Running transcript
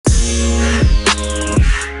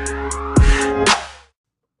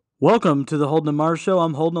Welcome to the Holden and Myers Show.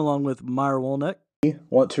 I'm Holden along with Meyer Wolnick. We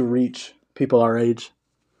want to reach people our age.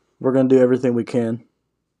 We're going to do everything we can.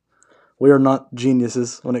 We are not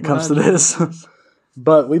geniuses when it comes to this,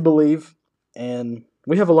 but we believe, and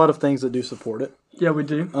we have a lot of things that do support it. Yeah, we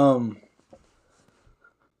do.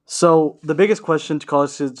 So the biggest question to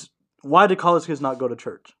college kids, why do college kids not go to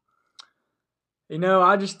church?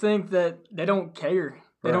 I just think that they don't care.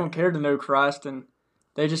 They don't care to know Christ, and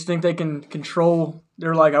they just think they can control.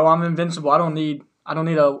 They're like, "Oh, I'm invincible. I don't need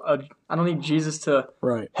Jesus to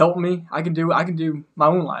help me. I can do my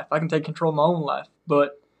own life. I can take control of my own life."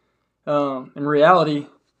 But in reality,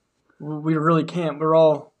 we really can't. We're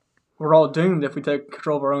all doomed if we take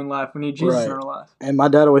control of our own life. We need Jesus in our life. And my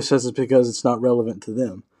dad always says it's because it's not relevant to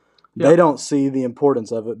them. Yep. They don't see the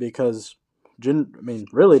importance of it because,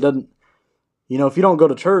 really it doesn't. If you don't go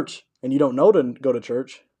to church and you don't know to go to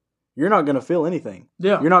church, you're not going to feel anything.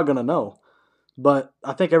 Yeah. You're not going to know. But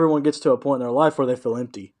I think everyone gets to a point in their life where they feel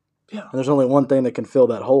empty. Yeah. And there's only one thing that can fill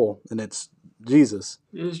that hole, and it's Jesus.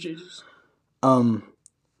 It is Jesus.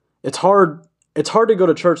 It's hard to go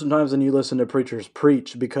to church sometimes and you listen to preachers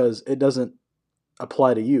preach because it doesn't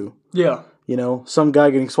apply to you. Yeah. Some guy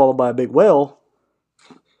getting swallowed by a big whale.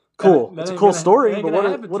 Cool. It's a cool story,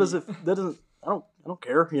 but what is it? That doesn't. I don't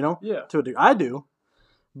care. Yeah. To a degree, I do,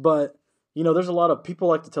 but. There's a lot of people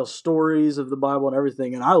like to tell stories of the Bible and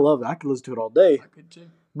everything, and I love it. I could listen to it all day. I could too.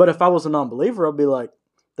 But if I was a non-believer, I'd be like,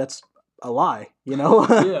 that's a lie,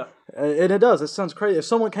 Yeah. And it does. It sounds crazy. If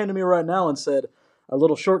someone came to me right now and said, a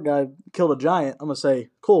little short guy killed a giant, I'm going to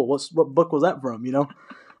say, cool, what book was that from,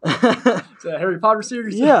 It's a Harry Potter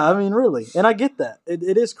series? Yeah, really. And I get that.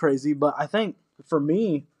 It is crazy, but I think for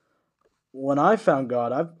me, when I found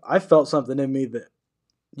God, I felt something in me that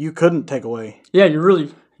you couldn't take away. Yeah, you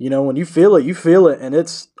really... when you feel it, and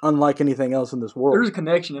it's unlike anything else in this world. There's a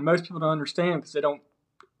connection, and most people don't understand because they don't,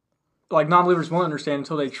 non-believers won't understand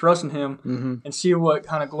until they trust in Him and see what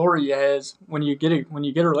kind of glory He has when you get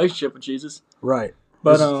a relationship with Jesus. Right.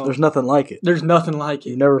 But there's nothing like it. There's nothing like it.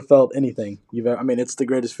 You've never felt anything you've ever. It's the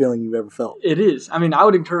greatest feeling you've ever felt. It is. I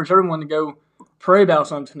would encourage everyone to go pray about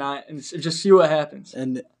something tonight and just see what happens.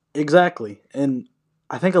 And exactly, and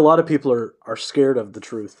I think a lot of people are scared of the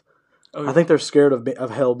truth. Oh, yeah. I think they're scared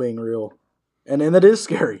of hell being real, and that is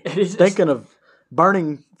scary. It is. Thinking of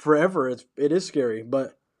burning forever, it is scary.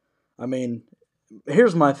 But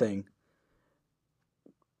here's my thing.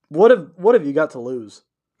 What have you got to lose?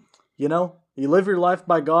 You live your life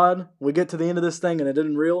by God. We get to the end of this thing and it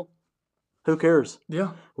isn't real. Who cares?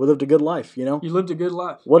 Yeah, we lived a good life. You lived a good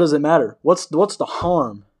life. What does it matter? What's the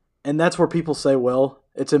harm? And that's where people say, well,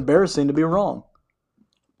 it's embarrassing to be wrong.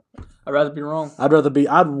 I'd rather be wrong.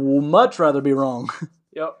 I'd much rather be wrong.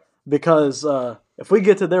 Yep. Because if we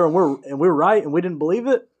get to there and we're right and we didn't believe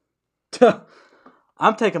it,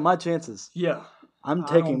 I'm taking my chances. Yeah. I'm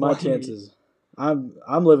taking my chances. I'm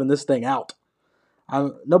living this thing out.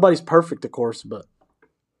 Nobody's perfect, of course, but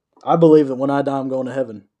I believe that when I die, I'm going to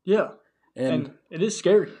heaven. Yeah. And it is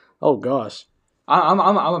scary. Oh gosh.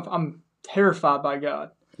 I'm terrified by God.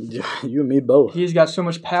 Yeah, you and me both. He's got so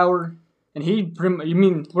much power. And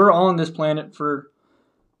we're on this planet we're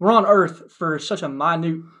on Earth for such a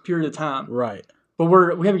minute period of time. Right. But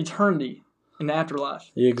we have eternity in the afterlife.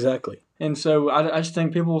 Yeah, exactly. And so I just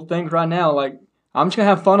think people think right now, I'm just going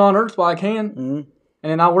to have fun on Earth while I can, and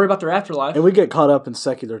then not worry about their afterlife. And we get caught up in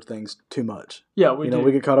secular things too much. Yeah, we do.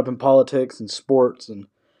 We get caught up in politics and sports, and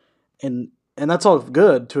that's all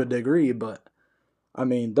good to a degree, but,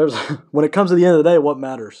 there's when it comes to the end of the day, what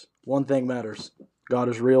matters? One thing matters. God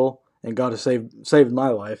is real. And God has saved my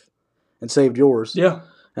life and saved yours. Yeah.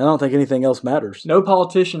 And I don't think anything else matters. No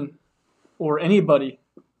politician or anybody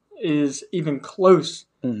is even close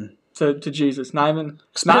to Jesus. Not even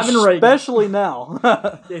Reagan. Especially now.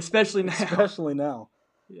 Especially now. Especially now.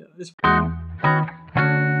 Yeah.